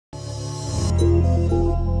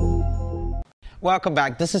Welcome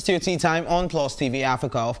back. This is your tea time on Plus TV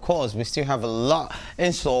Africa. Of course, we still have a lot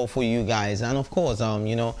in store for you guys, and of course,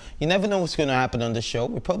 you know, you never know what's going to happen on the show.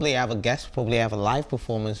 We probably have a guest, probably have a live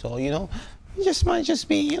performance, or you know, we just might just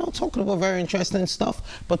be, you know, talking about very interesting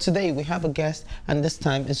stuff. But today we have a guest, and this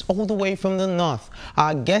time it's all the way from the north.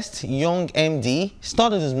 Our guest, Young MD,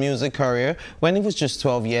 started his music career when he was just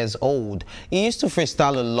 12 years old. He used to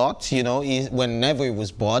freestyle a lot, you know, whenever he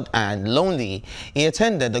was bored and lonely. He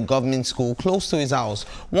attended a government school close to his house.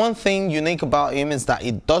 One thing unique about him is that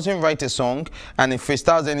he doesn't write a song, and he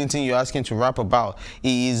freestyles anything you ask him to rap about.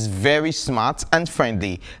 He is very smart and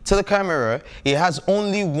friendly. To the camera, he has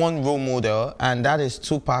only one role model, and that is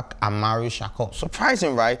Tupac Amaru Shakur.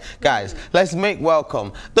 Surprising, right? Guys, let's make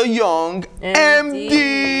welcome the Young MD.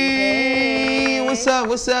 Hey. What's up,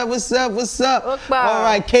 what's up, what's up, what's up? All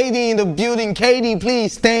right, Katie in the building. Katie,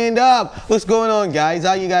 please stand up. What's going on, guys?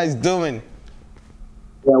 How you guys doing?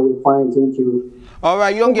 Yeah, we're fine, thank you. All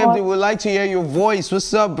right, Young MD, we'd like to hear your voice.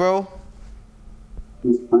 What's up, bro?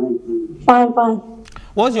 It's fine. Fine, fine.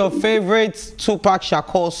 What's your favorite Tupac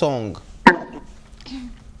Shakur song?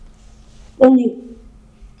 Engines.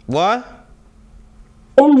 What?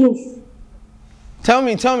 Engines. Tell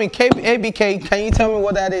me, ABK, can you tell me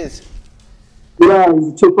what that is? Yeah,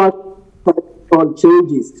 it's Tupac called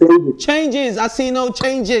Changes. Changes, I see no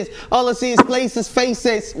changes. All I see is places,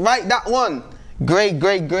 faces. Right, that one. Great,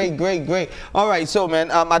 great, great, great, great. All right, so man,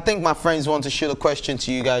 I think my friends want to shoot a question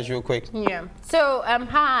to you guys real quick. Yeah. So,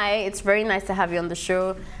 hi, it's very nice to have you on the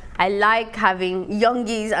show. I like having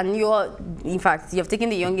youngies, and in fact, you've taken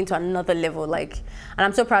the youngin to another level, like, and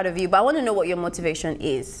I'm so proud of you. But I want to know what your motivation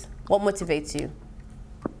is. What motivates you?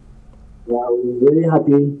 Yeah, we're really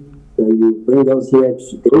happy that you bring us here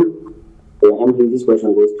today. Answering this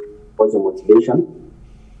question goes, what's your motivation?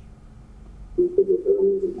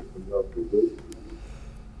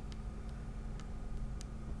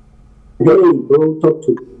 Hey, bro, talk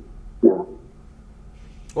to me. Yeah.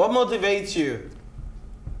 What motivates you?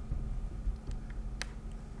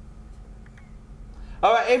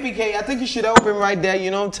 All right, APK, I think you should help him right there, you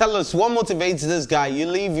know. Tell us, what motivates this guy? You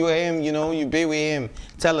leave with him, you know, you be with him.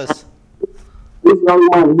 Tell us. This young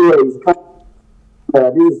man here is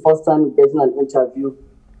this is first time getting an interview.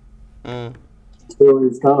 So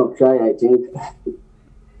it's kind of shy, I think.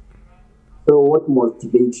 So what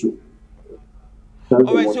motivates you?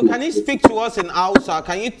 All right, so can he speak to us in Hausa?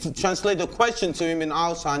 Can you translate the question to him in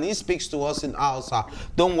Hausa? And he speaks to us in Hausa.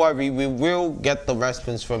 Don't worry, we will get the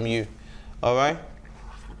response from you. All right?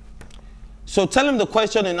 So tell him the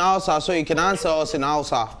question in Hausa so he can answer us in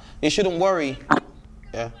Hausa. You shouldn't worry.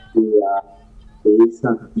 Yeah.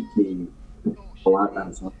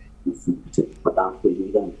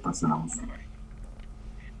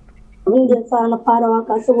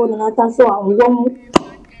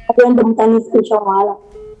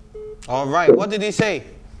 All right, what did he say?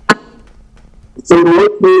 So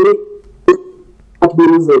what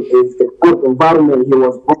music is the kind of environment he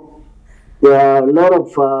was born. There are a lot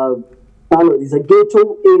of it's a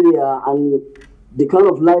ghetto area, and the kind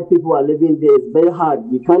of life people are living there is very hard.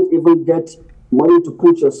 You can't even get money to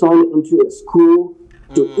put your son into a school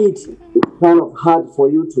to eat. It's kind of hard for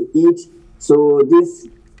you to eat. So this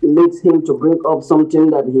makes him to bring up something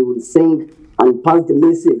that he will sing and pass the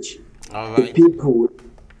message to people.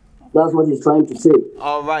 That's what he's trying to say.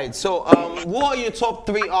 All right. So who are your top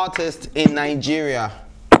 3 artists in Nigeria?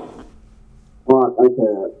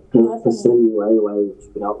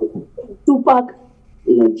 Tupac.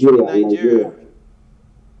 Nigeria.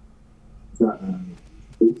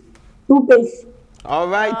 Tupac. All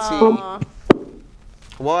righty.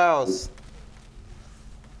 What else?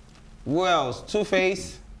 Who else?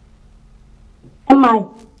 Two-Face. MI.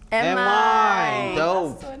 MI.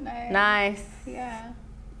 Dope. So nice. Yeah.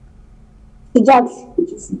 Jax.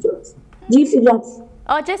 GC Jax.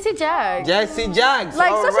 Oh, Jesse Jags. Jesse Jags.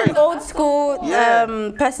 Like such an old school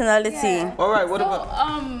personality. Yeah. All right, what about?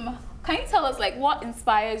 Can you tell us like what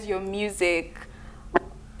inspires your music?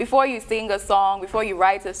 Before you sing a song, before you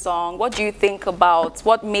write a song, what do you think about?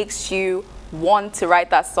 What makes you want to write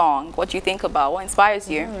that song? What do you think about? What inspires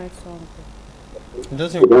you?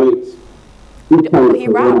 Does he write? He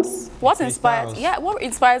raps. What inspires? Yeah, what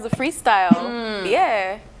inspires the freestyle?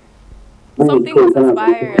 Yeah. Something must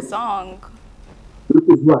inspire a song. This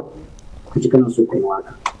is what kuchikana soka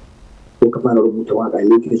waka ukapanda rubuta waka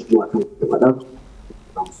ilike shi waka pada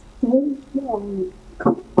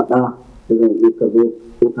pada zan ka zo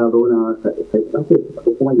ko ka zauna ka kai dan ko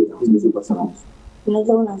kuma ya zama zai fasara Na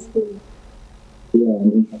zauna su.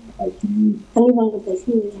 idan Ani ban ga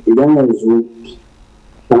tafi. yanzu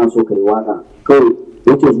kana so kai waka kai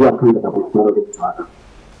yake zuwa kan da kafin fara rubuta haka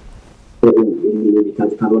irin ne da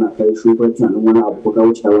ka zauna kai shugaban tunanin wani abu ko ka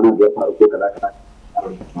wuce wani abu ya faru ko kaza kaza a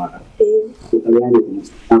rubuta haka ko kariya ne kuma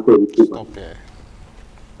na koyi mutum ba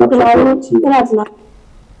ina tunanin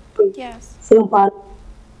Yes. sai in fara.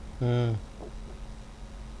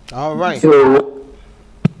 All right. So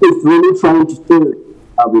it's really trying to say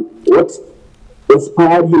what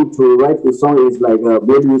inspired him to write the song is like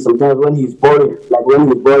maybe sometimes when he's boring, like when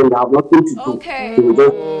he's boring, I have nothing to do. Okay. He will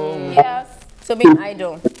just Yes. So being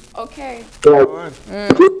idle. Okay. like,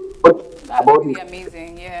 That's about really it.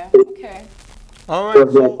 amazing. Yeah. Okay. All So right.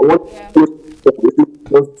 it's like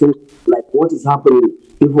what things like what is happening?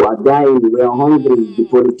 People are dying. We are hungry. The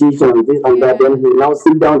politicians, this and that. Then he now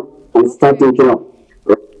sit down and start thinking of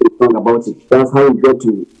song about it. That's how he got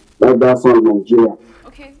to write that song, Nigeria.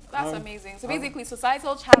 Okay. That's amazing. So basically,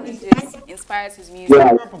 societal challenges inspires his music.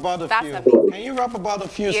 Yeah. Rap about a That's few. amazing. Can you rap about a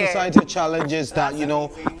few Yeah. societal challenges that That's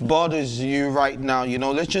amazing. bothers you right now?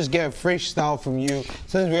 Let's just get a freestyle from you.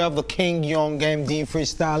 Since we have the King Young MD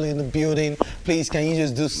freestyle in the building, please can you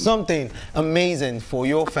just do something amazing for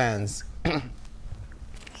your fans?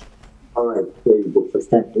 All right, here you go.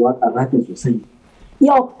 First time, what I'm writing to say.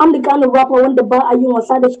 Yo, I'm the kind of rapper wanda ba a yin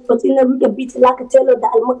wasa da shi, but ina rike beat like a tailor da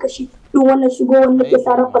almakashi. Duk wannan shigo wanda ke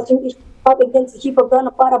sa rafa sun ishi. Back against hip hop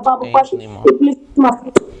gana fara babu fashi. It please my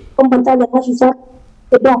bambanta da nashi sa.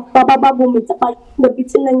 Don baba babu mai taba da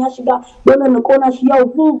beat nan ya shiga. Dole na kona shi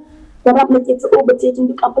yau. The rap nake ta overtaking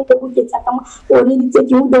duk abin da kuke takama. Already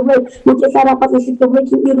taking the way. Nake sa rafa sun shiga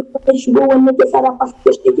breaking irin da shigo wanda ke sa rafa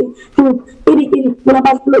sun shaking. Iri muna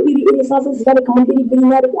ba su iri sa su da kamar iri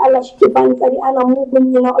na da Allah shi ke bani tsari ana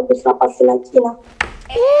mugun yana always rafa suna kina.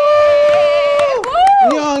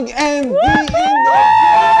 Young MD in the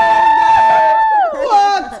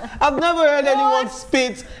What? I've never heard anyone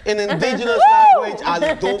spit in indigenous language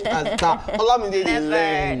as dope as that. Olamide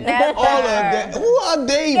Lane. never. All of them. Who are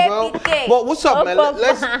they, bro? KPK. But what's up, man? Up.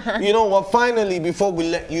 Let's, you know what? Finally, before we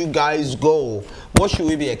let you guys go, what should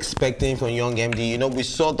we be expecting from Young MD? We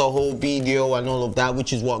saw the whole video and all of that,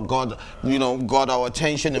 which is what got our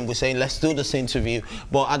attention, and we're saying let's do this interview.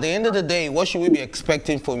 But at the end of the day, what should we be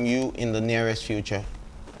expecting from you in the nearest future?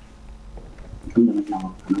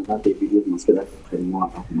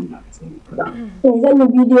 Zan yi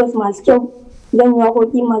videos masu kyau, zan yi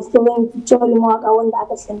waƙoƙi masu kyau, zan yi featuring mawaƙa wanda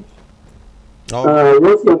aka sani.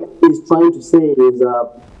 What he's trying to say is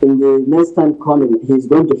in the next time coming, he's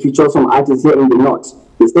going to feature some artists here in the north.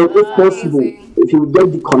 He said, if possible, amazing. if you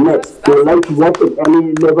get the connect, they would like to work with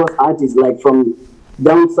any Lagos artists, like from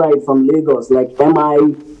downside from Lagos, like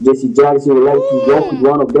MI, Jesse Jackson, would like to work with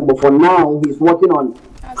one of them. But for now, he's working on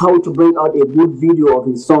how to bring out a good video of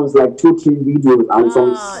his songs, like 2-3 videos and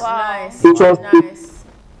some Nice. features. Nice.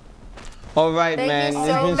 All right, Thank man. you It's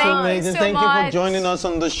so been so much. amazing. So Thank you for much. joining us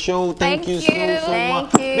on the show. Thank you Thank so you. much.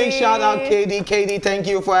 Thank you. Big shout out, KD. KD, thank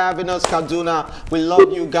you for having us, Kaduna. We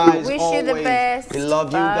love you guys Wish always. you the best. We love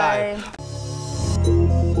you Bye. guys.